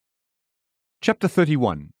Chapter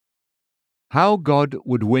 31. How God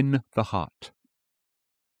Would Win the Heart.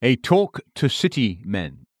 A Talk to City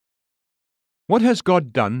Men. What has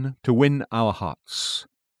God done to win our hearts?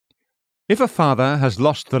 If a father has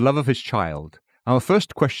lost the love of his child, our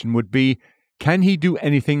first question would be, can he do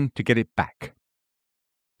anything to get it back?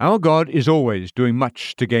 Our God is always doing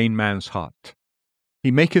much to gain man's heart.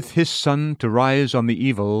 He maketh his sun to rise on the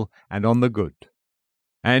evil and on the good.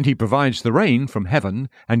 And he provides the rain from heaven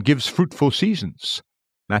and gives fruitful seasons.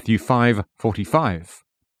 Matthew 5:45.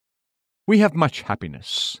 We have much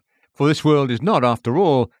happiness, for this world is not, after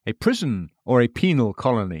all, a prison or a penal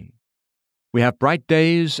colony. We have bright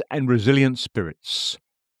days and resilient spirits.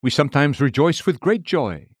 We sometimes rejoice with great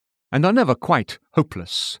joy, and are never quite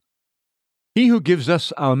hopeless. He who gives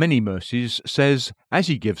us our many mercies says, as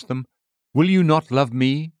he gives them, "Will you not love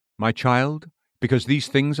me, my child, because these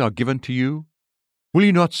things are given to you? Will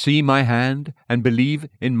you not see my hand and believe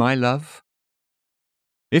in my love?"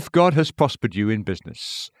 If God has prospered you in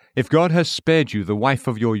business, if God has spared you the wife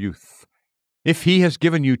of your youth, if he has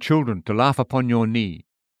given you children to laugh upon your knee,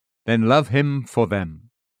 then love him for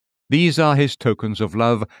them. These are his tokens of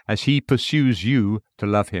love as he pursues you to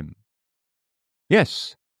love him.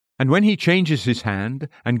 Yes, and when he changes his hand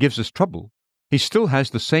and gives us trouble, he still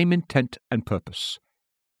has the same intent and purpose.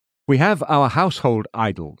 We have our household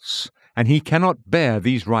idols, and he cannot bear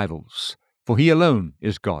these rivals, for he alone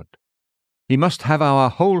is God. He must have our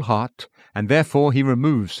whole heart, and therefore he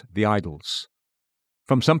removes the idols.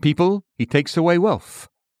 From some people he takes away wealth,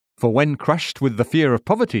 for when crushed with the fear of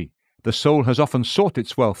poverty, the soul has often sought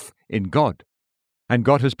its wealth in God, and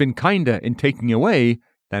God has been kinder in taking away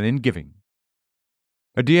than in giving.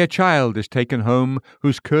 A dear child is taken home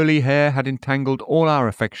whose curly hair had entangled all our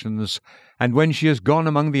affections, and when she has gone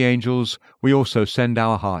among the angels, we also send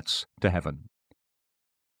our hearts to heaven.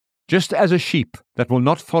 Just as a sheep that will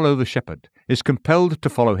not follow the shepherd is compelled to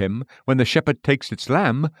follow him when the shepherd takes its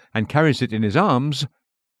lamb and carries it in his arms,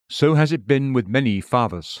 so has it been with many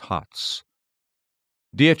fathers' hearts.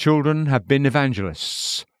 Dear children have been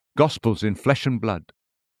evangelists, gospels in flesh and blood,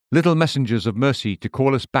 little messengers of mercy to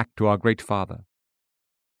call us back to our great Father.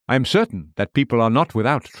 I am certain that people are not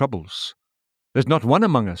without troubles. There's not one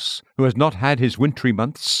among us who has not had his wintry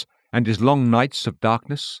months and his long nights of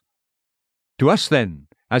darkness. To us, then,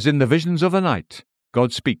 as in the visions of the night,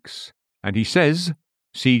 God speaks, and he says,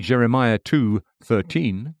 see Jeremiah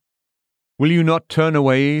 2:13, "Will you not turn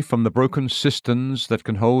away from the broken cisterns that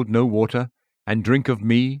can hold no water, and drink of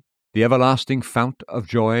me, the everlasting fount of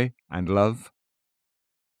joy and love?"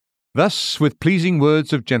 Thus, with pleasing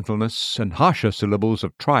words of gentleness and harsher syllables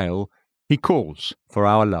of trial, he calls for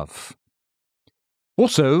our love.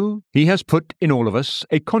 Also, he has put in all of us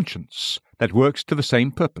a conscience that works to the same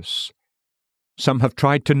purpose. Some have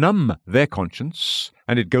tried to numb their conscience,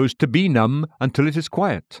 and it goes to be numb until it is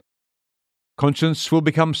quiet. Conscience will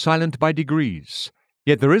become silent by degrees,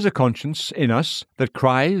 yet there is a conscience in us that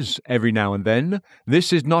cries every now and then,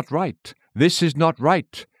 "This is not right, this is not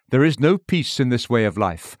right. There is no peace in this way of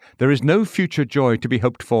life. There is no future joy to be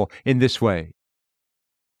hoped for in this way."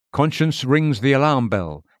 Conscience rings the alarm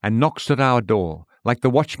bell and knocks at our door, like the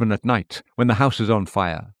watchman at night when the house is on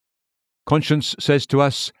fire. Conscience says to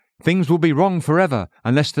us, things will be wrong forever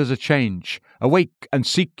unless there's a change. Awake and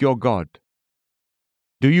seek your God.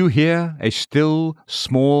 Do you hear a still,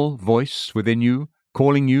 small voice within you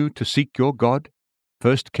calling you to seek your God?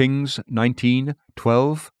 1 Kings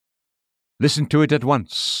 19:12. Listen to it at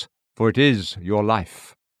once, for it is your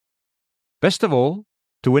life. Best of all,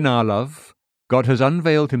 to win our love, God has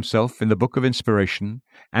unveiled himself in the book of inspiration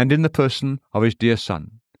and in the person of his dear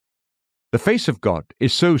Son. The face of God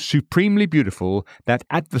is so supremely beautiful that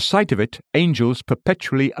at the sight of it angels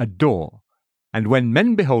perpetually adore, and when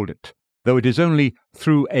men behold it, though it is only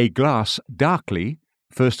through a glass darkly,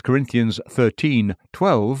 1 Corinthians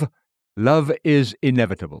 13:12, love is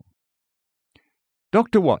inevitable.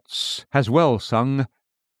 Dr. Watts has well sung,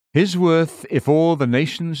 "His worth if all the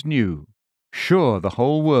nations knew, sure the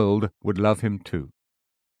whole world would love him too."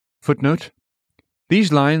 Footnote: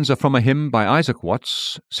 these lines are from a hymn by Isaac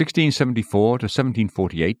Watts, 1674 to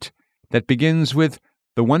 1748, that begins with,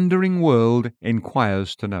 "The wondering world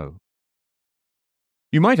inquires to know."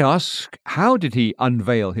 You might ask, how did he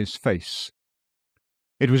unveil his face?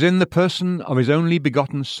 It was in the person of his only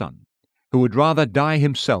begotten Son, who would rather die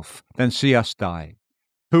himself than see us die,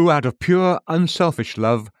 who out of pure unselfish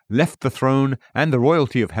love left the throne and the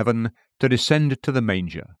royalty of heaven to descend to the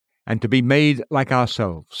manger, and to be made like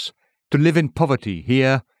ourselves, to live in poverty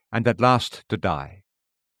here and at last to die.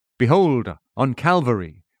 Behold, on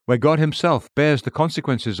Calvary, where God himself bears the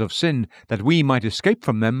consequences of sin that we might escape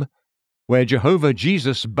from them, where Jehovah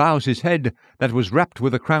Jesus bows his head that was wrapped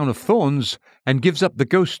with a crown of thorns and gives up the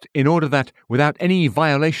ghost in order that, without any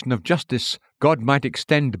violation of justice, God might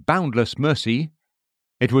extend boundless mercy,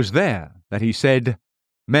 it was there that he said,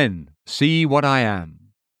 "Men, see what I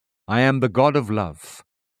am. I am the God of love.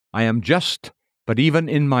 I am just, but even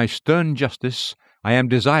in my stern justice, I am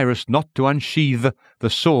desirous not to unsheathe the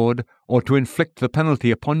sword or to inflict the penalty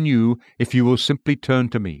upon you if you will simply turn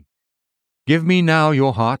to me. Give me now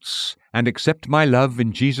your hearts, and accept my love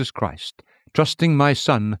in Jesus Christ, trusting my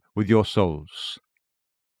Son with your souls."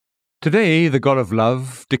 Today, the God of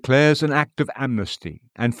love declares an act of amnesty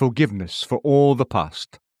and forgiveness for all the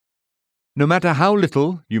past. No matter how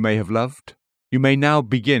little you may have loved, you may now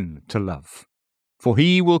begin to love, for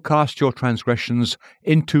he will cast your transgressions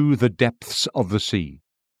into the depths of the sea.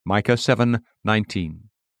 Micah 7:19.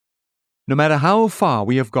 No matter how far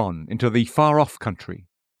we have gone into the far-off country,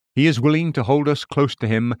 he is willing to hold us close to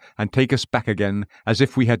him and take us back again as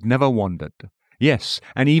if we had never wandered. Yes,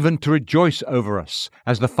 and even to rejoice over us,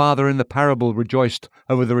 as the father in the parable rejoiced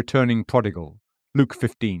over the returning prodigal. Luke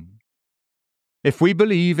 15. If we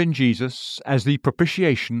believe in Jesus as the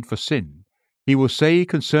propitiation for sin, he will say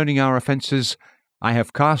concerning our offences, "I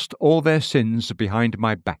have cast all their sins behind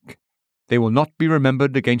my back. They will not be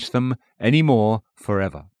remembered against them any more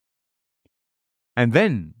forever." And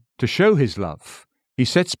then, to show his love, he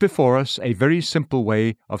sets before us a very simple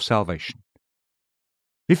way of salvation.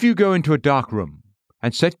 If you go into a dark room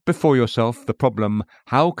and set before yourself the problem,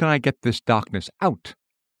 "How can I get this darkness out?"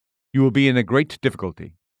 you will be in a great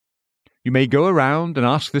difficulty. You may go around and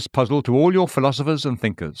ask this puzzle to all your philosophers and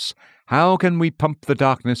thinkers. How can we pump the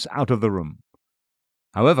darkness out of the room?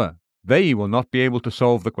 However, they will not be able to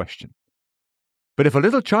solve the question. But if a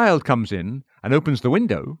little child comes in and opens the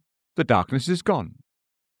window, the darkness is gone.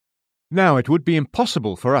 Now, it would be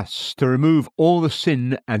impossible for us to remove all the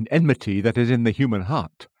sin and enmity that is in the human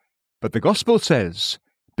heart. But the Gospel says,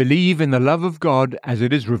 "Believe in the love of God as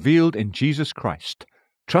it is revealed in Jesus Christ.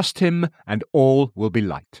 Trust him, and all will be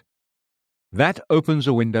light." That opens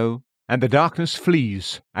a window, and the darkness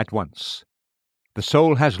flees at once. The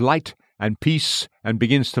soul has light and peace and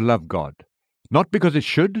begins to love God, not because it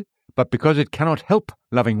should, but because it cannot help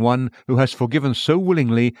loving one who has forgiven so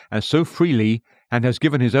willingly and so freely, and has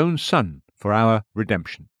given his own Son for our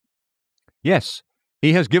redemption. Yes,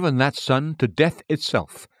 he has given that Son to death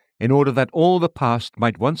itself, in order that all the past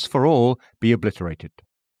might once for all be obliterated.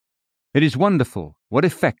 It is wonderful what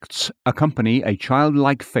effects accompany a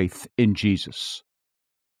childlike faith in Jesus.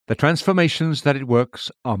 The transformations that it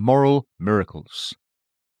works are moral miracles.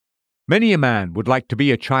 Many a man would like to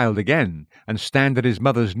be a child again and stand at his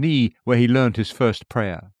mother's knee where he learned his first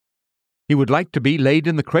prayer. He would like to be laid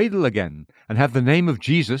in the cradle again and have the name of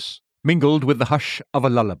Jesus mingled with the hush of a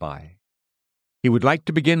lullaby. He would like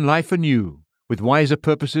to begin life anew with wiser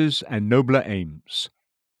purposes and nobler aims.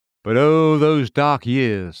 But oh, those dark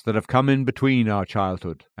years that have come in between our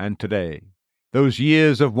childhood and today, those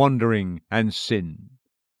years of wandering and sin.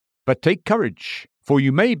 But take courage, for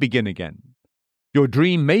you may begin again. Your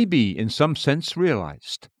dream may be in some sense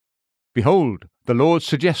realized. Behold, the Lord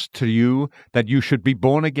suggests to you that you should be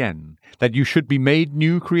born again, that you should be made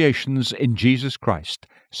new creations in Jesus Christ.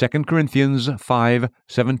 2 Corinthians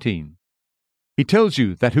 5:17. He tells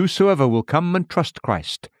you that whosoever will come and trust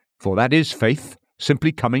Christ, for that is faith,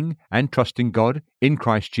 simply coming and trusting God in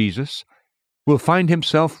Christ Jesus, will find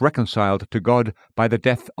himself reconciled to God by the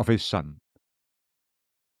death of his Son.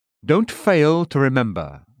 Don't fail to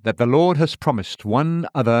remember that the Lord has promised one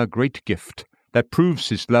other great gift that proves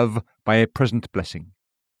his love by a present blessing.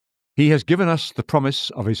 He has given us the promise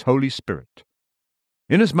of his Holy Spirit.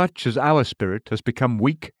 Inasmuch as our spirit has become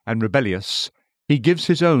weak and rebellious, he gives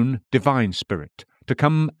his own divine Spirit to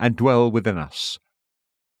come and dwell within us.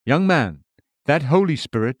 Young man, that Holy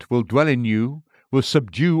Spirit will dwell in you, will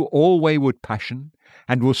subdue all wayward passion,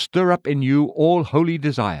 and will stir up in you all holy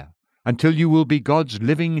desire, until you will be God's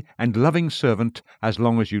living and loving servant as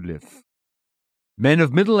long as you live. Men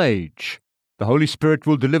of middle age, the Holy Spirit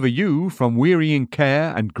will deliver you from wearying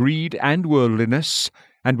care and greed and worldliness,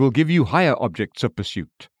 and will give you higher objects of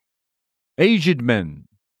pursuit. Aged men,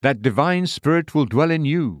 that divine Spirit will dwell in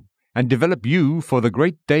you, and develop you for the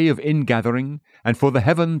great day of ingathering, and for the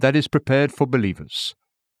heaven that is prepared for believers.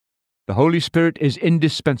 The Holy Spirit is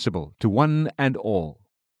indispensable to one and all.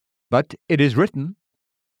 But it is written,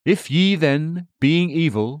 "If ye then, being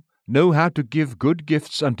evil, know how to give good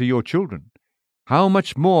gifts unto your children, how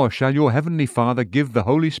much more shall your heavenly Father give the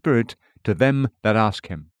Holy Spirit to them that ask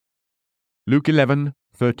him?" Luke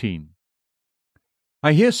 11:13.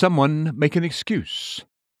 I hear someone make an excuse.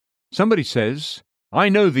 Somebody says, I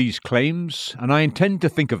know these claims, and I intend to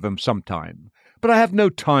think of them sometime, but I have no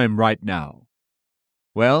time right now.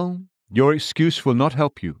 Well, your excuse will not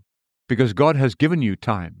help you, because God has given you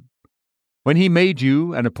time. When He made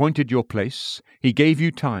you and appointed your place, He gave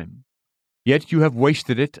you time. Yet you have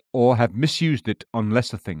wasted it or have misused it on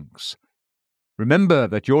lesser things. Remember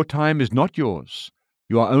that your time is not yours.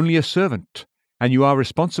 You are only a servant, and you are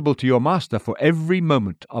responsible to your master for every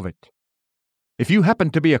moment of it. If you happen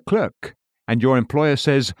to be a clerk, and your employer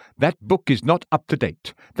says, "That book is not up to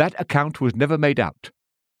date, that account was never made out,"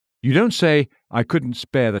 you don't say, "I couldn't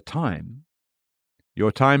spare the time."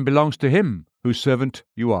 Your time belongs to Him whose servant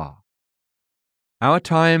you are. Our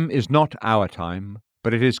time is not our time,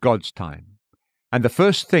 but it is God's time. And the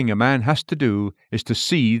first thing a man has to do is to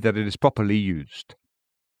see that it is properly used.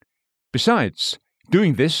 Besides,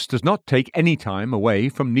 doing this does not take any time away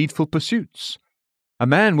from needful pursuits. A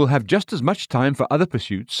man will have just as much time for other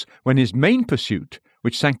pursuits when his main pursuit,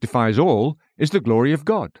 which sanctifies all, is the glory of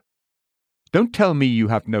God. Don't tell me you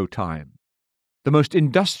have no time. The most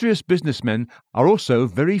industrious businessmen are also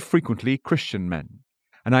very frequently Christian men,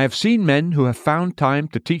 and I have seen men who have found time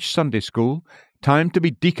to teach Sunday school, time to be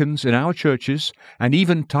deacons in our churches, and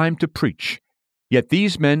even time to preach, yet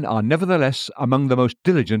these men are nevertheless among the most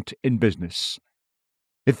diligent in business.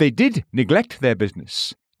 If they did neglect their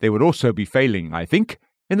business, they would also be failing, I think,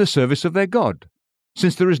 in the service of their God,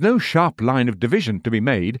 since there is no sharp line of division to be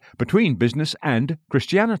made between business and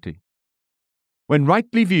Christianity. When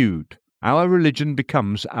rightly viewed, our religion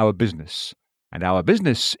becomes our business, and our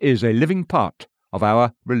business is a living part of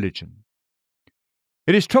our religion.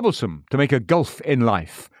 It is troublesome to make a gulf in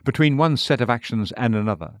life between one set of actions and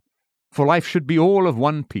another, for life should be all of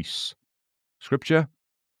one piece. Scripture,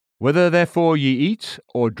 "Whether therefore ye eat,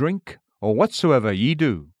 or drink, or whatsoever ye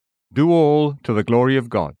do, do all to the glory of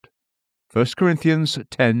God." 1 Corinthians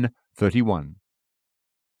 10:31.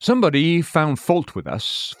 Somebody found fault with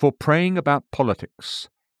us for praying about politics.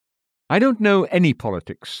 I don't know any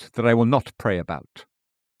politics that I will not pray about.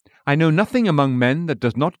 I know nothing among men that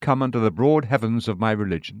does not come under the broad heavens of my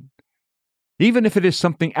religion. Even if it is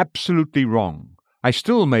something absolutely wrong, I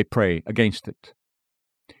still may pray against it.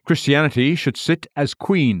 Christianity should sit as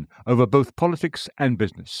queen over both politics and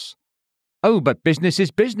business. "Oh, but business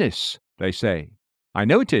is business," they say. I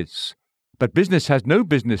know it is, but business has no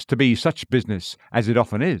business to be such business as it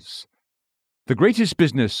often is. The greatest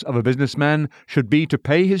business of a businessman should be to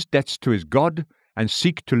pay his debts to his God and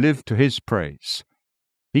seek to live to His praise.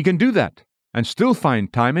 He can do that and still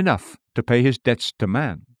find time enough to pay his debts to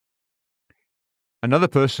man. Another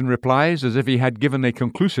person replies as if he had given a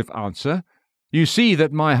conclusive answer, "You see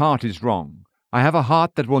that my heart is wrong. I have a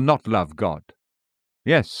heart that will not love God."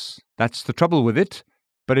 Yes, that's the trouble with it,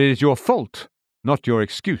 but it is your fault, not your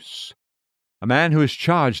excuse. A man who is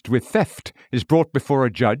charged with theft is brought before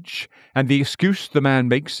a judge, and the excuse the man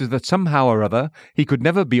makes is that somehow or other he could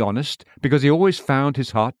never be honest because he always found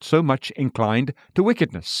his heart so much inclined to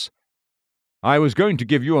wickedness. "I was going to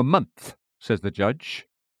give you a month," says the judge,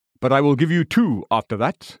 "but I will give you 2 after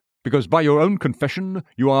that, because by your own confession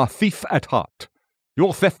you are a thief at heart.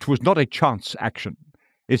 Your theft was not a chance action.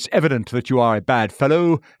 It's evident that you are a bad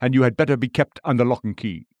fellow, and you had better be kept under lock and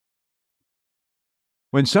key."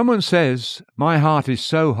 When someone says, "My heart is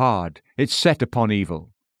so hard, it's set upon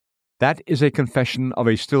evil," that is a confession of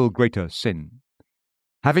a still greater sin.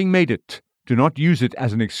 Having made it, do not use it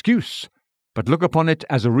as an excuse, but look upon it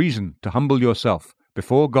as a reason to humble yourself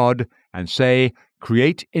before God and say,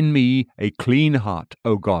 "Create in me a clean heart,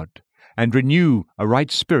 O God, and renew a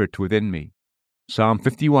right spirit within me." Psalm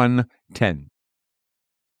 51:10.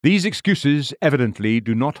 These excuses evidently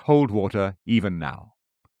do not hold water even now.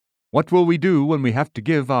 What will we do when we have to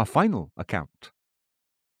give our final account?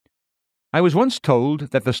 I was once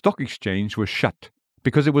told that the stock exchange was shut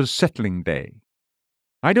because it was settling day.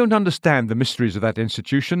 I don't understand the mysteries of that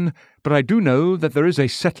institution, but I do know that there is a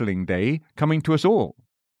settling day coming to us all.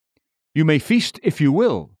 You may feast if you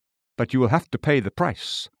will, but you will have to pay the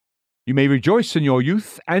price. You may rejoice in your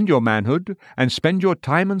youth and your manhood, and spend your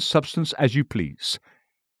time and substance as you please,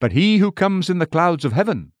 but He who comes in the clouds of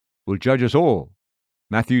heaven will judge us all.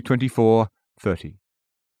 Matthew 24:30.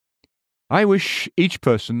 I wish each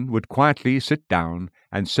person would quietly sit down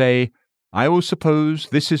and say, "I will suppose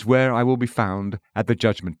this is where I will be found at the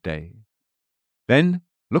judgment day." Then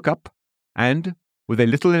look up, and, with a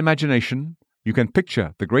little imagination, you can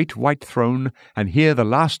picture the great white throne and hear the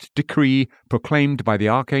last decree proclaimed by the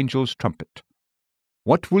archangel's trumpet.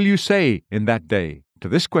 What will you say in that day to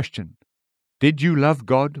this question? Did you love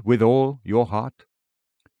God with all your heart?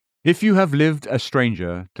 If you have lived a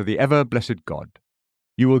stranger to the ever-blessed God,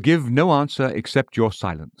 you will give no answer except your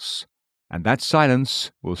silence. and that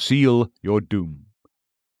silence will seal your doom.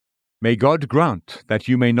 May God grant that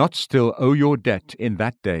you may not still owe your debt in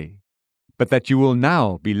that day, but that you will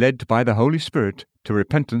now be led by the Holy Spirit to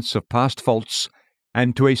repentance of past faults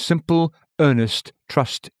and to a simple, earnest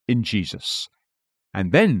trust in Jesus.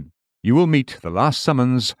 And then you will meet the last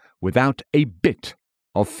summons without a bit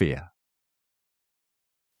of fear.